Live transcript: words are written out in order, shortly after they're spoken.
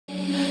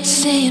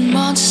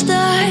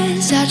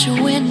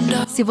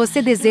Se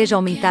você deseja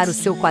aumentar o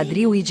seu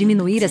quadril e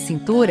diminuir a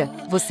cintura,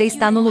 você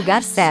está no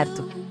lugar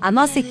certo. A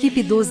nossa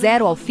equipe do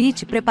Zero ao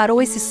Fit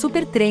preparou esse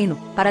super treino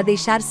para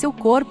deixar seu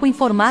corpo em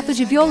formato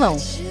de violão.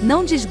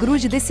 Não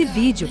desgrude desse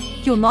vídeo,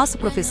 que o nosso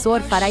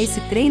professor fará esse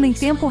treino em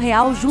tempo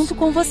real junto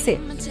com você.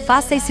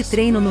 Faça esse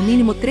treino no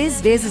mínimo 3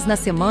 vezes na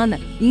semana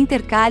e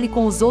intercale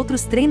com os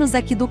outros treinos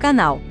aqui do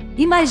canal.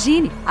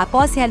 Imagine,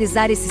 após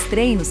realizar esses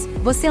treinos,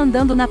 você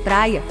andando na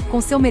praia,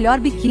 com seu melhor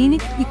biquíni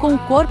e com o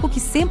corpo que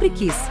sempre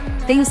quis.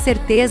 Tenho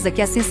certeza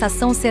que a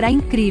sensação será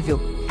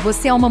incrível.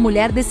 Você é uma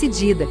mulher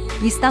decidida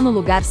e está no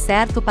lugar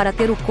certo para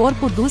ter o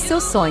corpo dos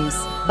seus sonhos.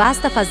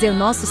 Basta fazer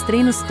nossos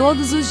treinos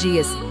todos os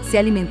dias, se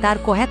alimentar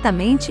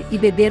corretamente e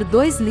beber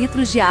 2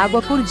 litros de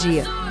água por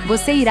dia.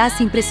 Você irá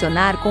se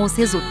impressionar com os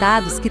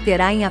resultados que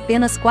terá em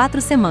apenas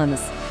 4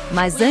 semanas.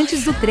 Mas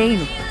antes do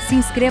treino, se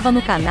inscreva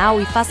no canal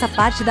e faça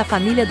parte da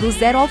família do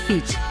Zero ao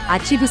Fit.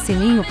 Ative o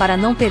sininho para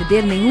não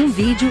perder nenhum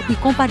vídeo e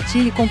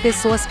compartilhe com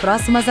pessoas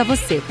próximas a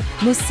você.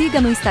 Nos siga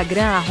no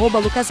Instagram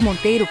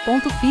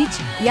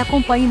 @lucasmonteiro.fit e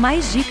acompanhe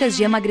mais dicas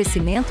de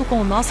emagrecimento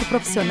com o nosso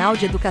profissional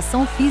de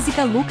educação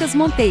física Lucas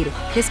Monteiro,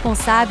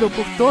 responsável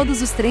por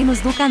todos os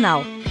treinos do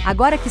canal.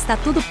 Agora que está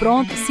tudo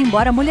pronto,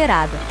 simbora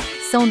mulherada!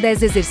 São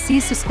 10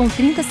 exercícios com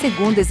 30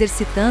 segundos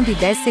exercitando e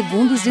 10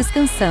 segundos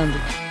descansando.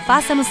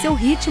 Faça no seu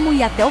ritmo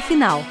e até o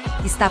final.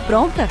 Está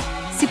pronta?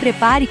 Se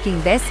prepare que em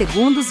 10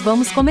 segundos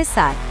vamos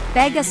começar.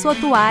 Pegue a sua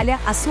toalha,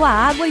 a sua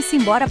água e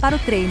simbora para o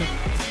treino.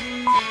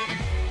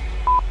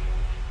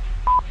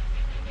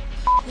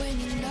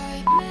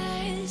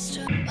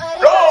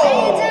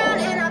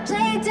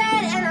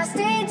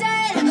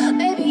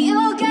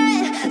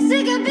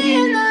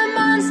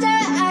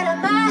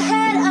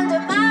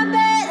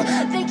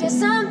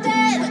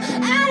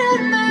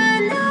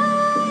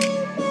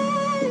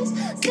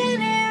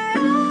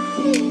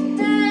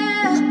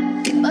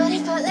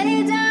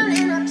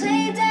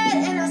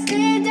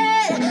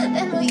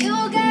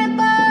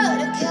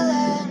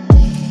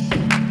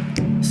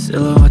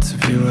 Silhouettes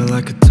of you are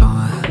like a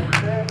taunt.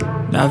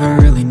 Never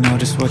really know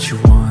just what you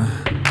want.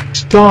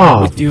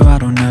 Stop. With you I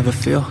don't ever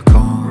feel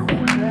calm.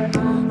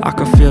 I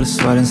can feel the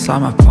sweat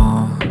inside my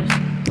palms.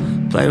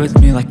 Play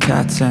with me like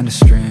cats and a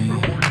string.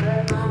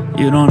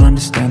 You don't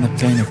understand the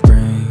pain it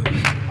brings.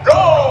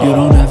 You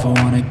don't ever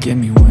wanna give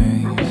me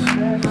wings.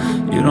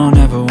 You don't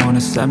ever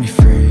wanna set me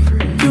free.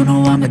 You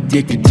know I'm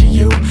addicted to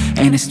you,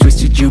 and it's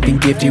twisted, you've been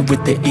gifted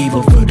with the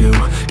evil voodoo.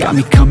 Got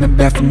me coming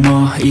back for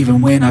more,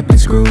 even when I've been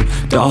screwed.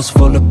 Dolls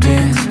full of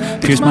pins,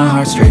 pierce my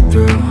heart straight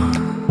through.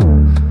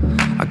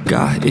 I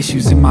got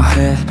issues in my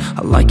head,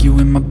 I like you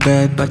in my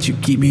bed, but you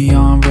keep me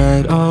on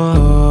red.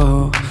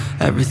 Oh,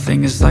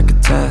 everything is like a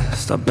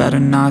test, I better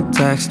not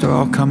text or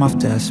I'll come off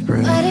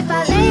desperate. But if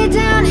I lay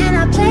down and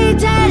I play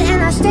dead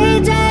and I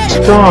stay dead,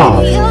 Stop.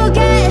 maybe you'll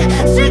get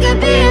sick of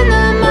being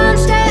the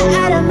monster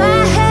out of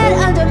my head,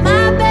 under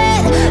my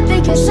bed,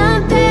 thinking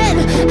something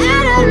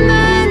out of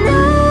my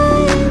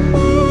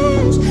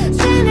nightmares,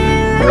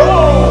 standing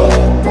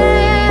right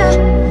there.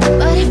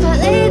 But if I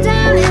lay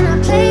down and I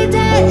play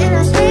dead and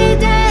I stay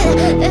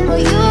dead, then will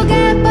you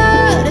get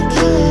bored of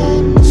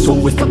killing me? So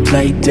if I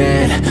play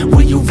dead,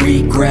 will you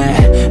regret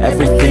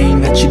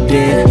everything that you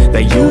did,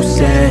 that you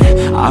said?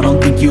 I don't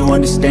think you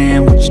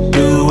understand what you're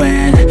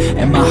doing,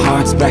 and my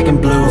heart's black and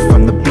blue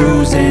from the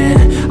bruising.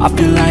 I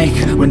feel like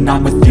when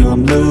I'm with you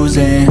I'm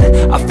losing.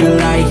 I feel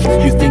like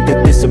you think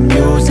that this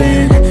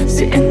amusing,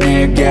 sitting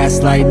there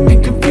gaslighting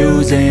and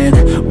confusing.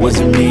 Was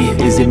it me?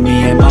 Is it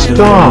me? Am I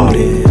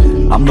deluded?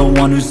 I'm the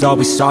one who's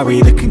always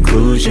sorry, the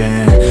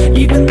conclusion.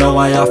 Even though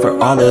I offer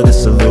all of the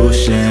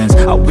solutions,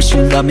 I wish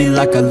you loved me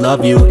like I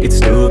love you, it's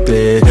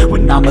stupid.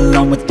 When I'm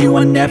alone with you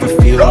I never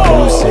feel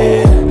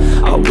lucid.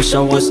 I wish I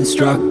wasn't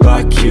struck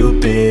by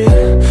Cupid.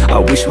 I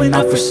wish when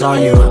I first saw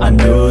you I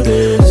knew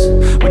this.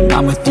 When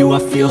I'm with you I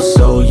feel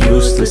so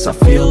useless, I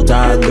feel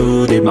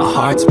diluted, my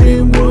heart's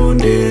been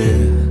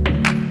wounded.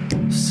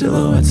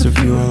 Silhouettes of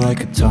you are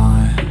like a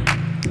taunt.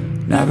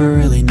 Never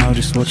really know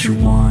just what you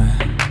want.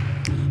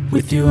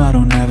 With you I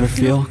don't ever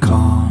feel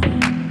calm.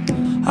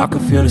 I can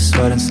feel the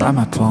sweat inside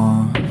my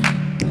palms.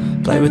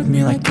 Play with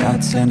me like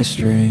cats and a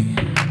string.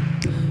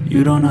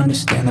 You don't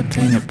understand the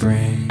pain it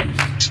brings.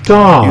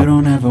 Stop. You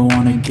don't ever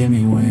wanna give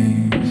me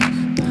wings.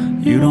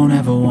 You don't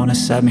ever wanna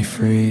set me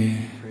free.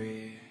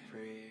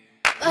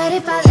 But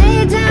if I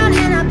lay down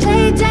and I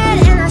play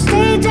dead and I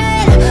stay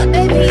dead,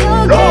 maybe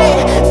you'll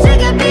get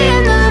sick of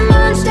being the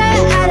monster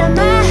out of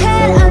my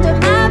head, under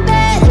my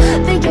bed,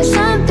 thinking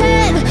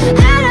something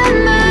out of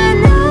my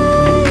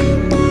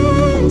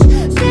nightmares,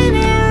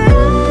 standing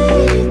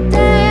right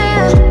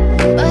there.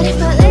 But if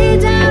I lay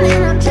down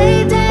and I play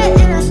dead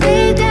and I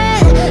stay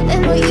dead,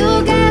 then will you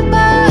get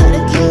bored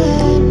of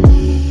killing me?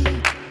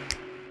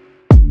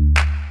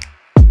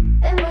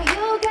 Then will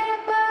you get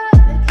bored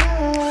of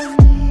killing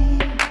me?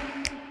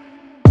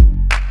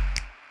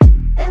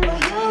 Then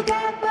will you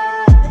get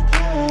bored of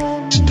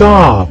killing me?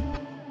 Stop.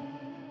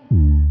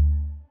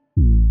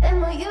 Then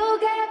will you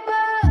get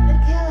bored of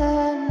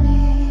killing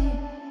me?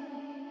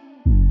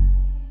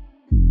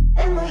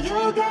 Then will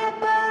you you'll get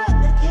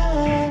bored of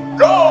killing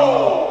me.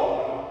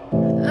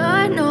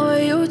 I know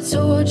you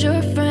told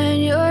your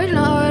friend you're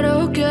not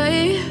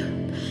okay,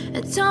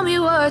 and tell me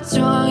what's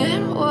wrong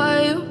and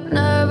why you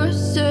never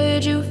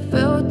said you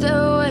felt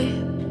that way.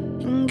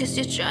 And guess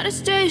you're trying to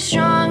stay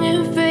strong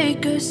and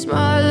fake a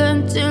smile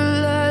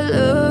until I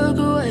look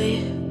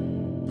away.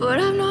 But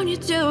I've known you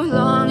too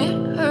long,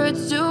 it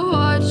hurts to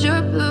watch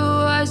your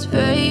blue eyes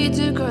fade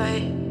to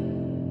gray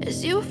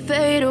as you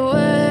fade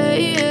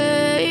away.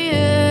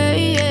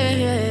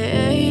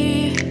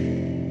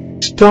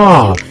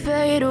 Stop.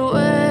 Fade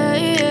away.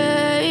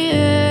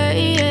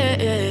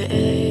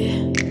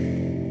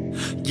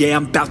 Yeah,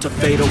 I'm about to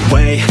fade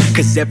away,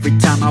 cause every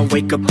time I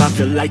wake up I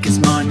feel like it's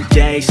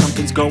Monday.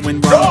 Something's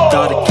going wrong with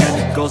all the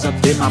chemicals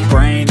up in my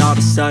brain. All of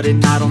a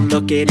sudden I don't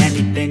look at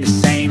anything the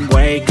same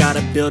way.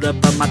 Gotta build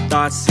up of my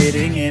thoughts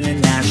sitting in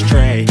an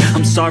ashtray.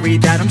 I'm sorry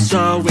that I'm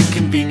so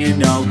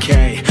inconvenient,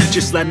 okay.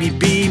 Just let me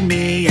be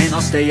me and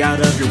I'll stay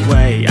out of your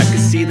way. I can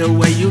see the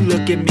way you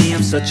look at me,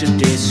 I'm such a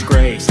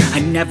disgrace.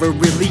 I never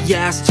really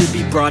asked to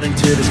be brought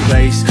into this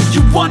place.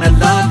 You wanna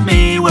love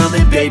me? Well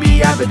then baby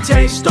have a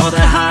taste. All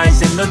the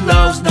highs and the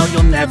lows, no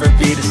you'll never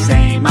be the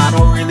same. I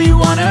don't really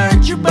wanna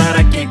hurt you but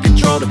I can't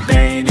control the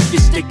pain. If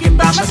you're sticking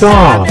by my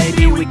side,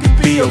 maybe we could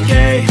be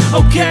okay.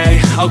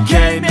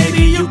 Okay,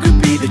 maybe you could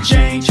be the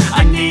change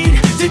I need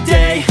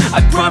today.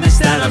 I promise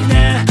that I've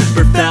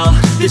never felt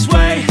this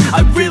way.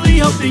 I really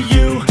hope that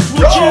you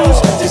will choose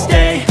to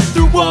stay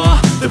through all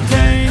the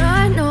pain.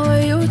 I know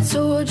you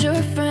told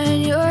your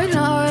friend you're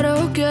not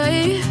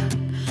okay,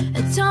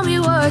 and tell me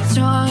what's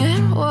wrong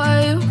and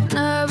why you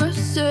never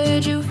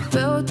said you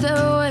felt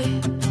that way.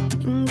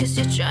 And guess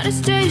you're trying to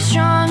stay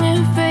strong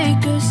and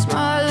fake a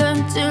smile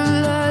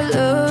until I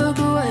look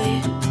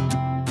away.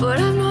 But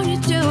I've known you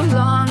too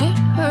long, it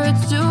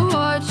hurts to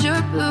watch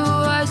your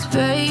blue eyes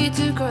fade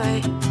to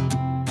gray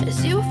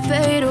as you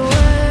fade away.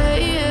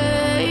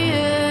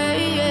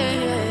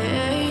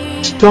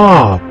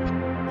 Stop.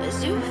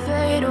 As you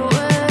fade away.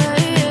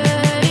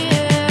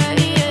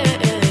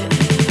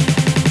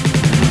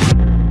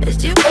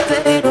 As you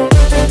fade away.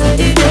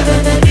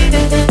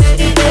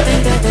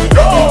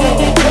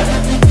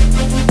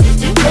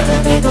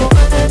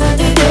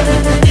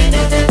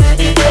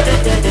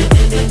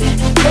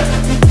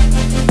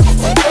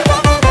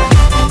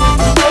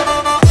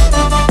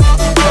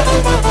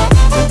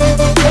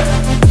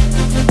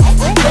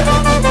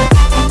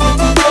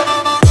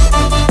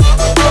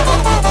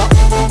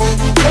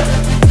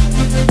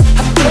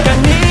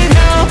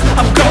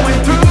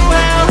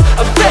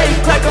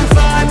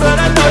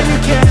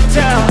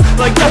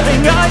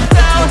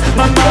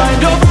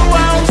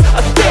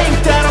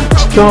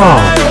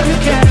 Stop. You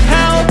can't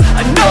help,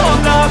 I know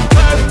I'm not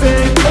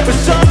perfect, but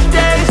some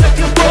days I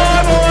feel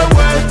far more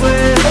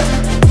worthless.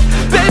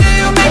 Baby,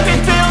 you make me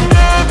feel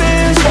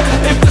nervous.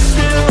 If I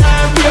still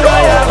have you,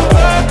 I have a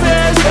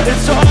purpose.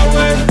 It's all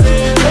worth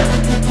it.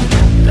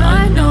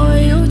 I know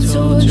you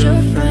told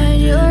your friend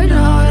you're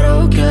not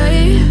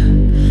okay,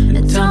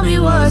 and tell me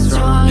what's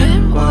wrong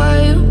and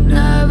why you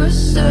never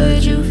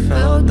said you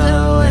felt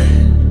that way.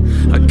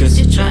 I guess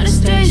you're trying to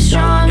stay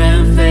strong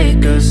and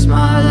fake a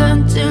smile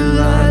until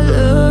I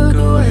look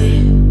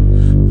away.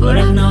 But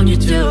I've known you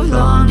too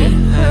long, it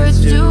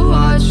hurts to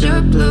watch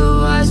your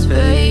blue eyes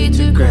fade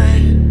to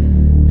gray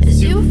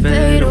as you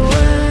fade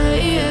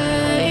away.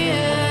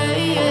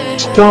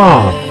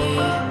 Stop.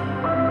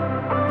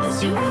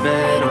 As you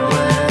fade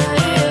away.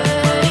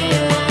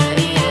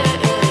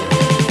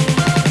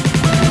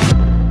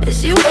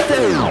 As you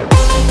fade away.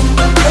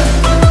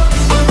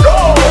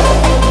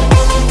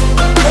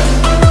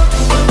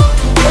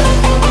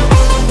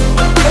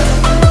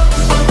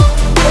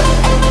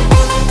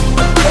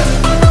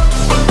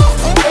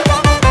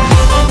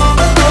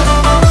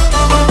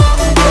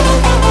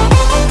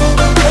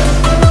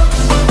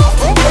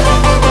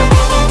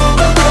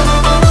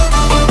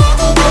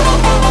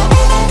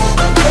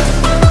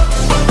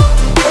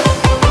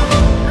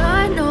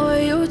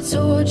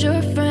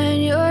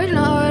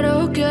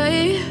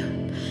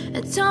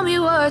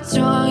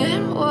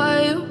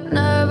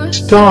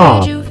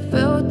 Stop. You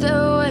felt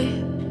that way.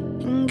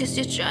 And guess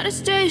you're trying to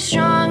stay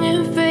strong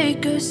and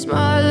fake a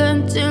smile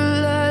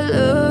until I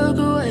look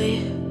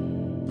away.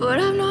 But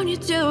I've known you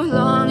too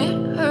long,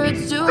 it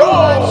hurts to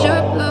watch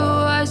your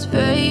blue eyes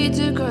fade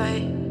to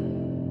gray.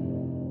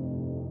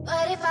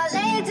 But if I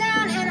lay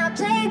down and I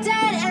play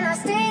dead and I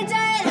stay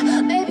dead,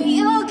 maybe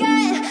you'll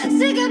get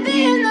sick of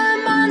being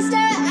the monster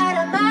out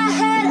of my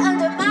head,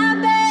 under my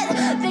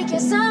bed. Think you're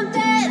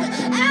something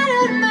out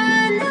of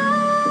my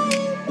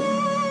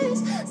nightmares,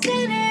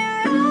 standing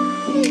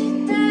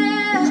right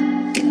there.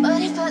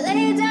 But if I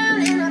lay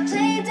down and I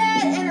play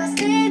dead and I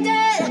stay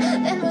dead,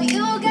 then will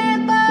you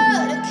get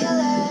bored of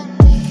killing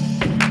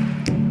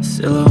me?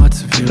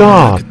 Silhouettes of you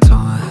like a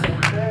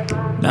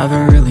taunt.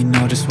 Never really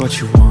know just what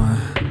you want.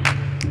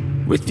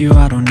 With you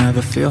I don't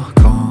ever feel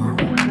calm.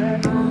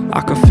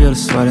 I can feel the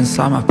sweat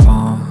inside my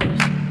palms.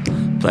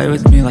 Play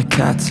with me like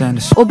cats and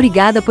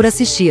Obrigada por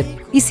assistir.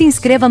 E se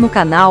inscreva no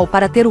canal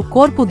para ter o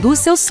corpo dos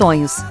seus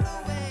sonhos.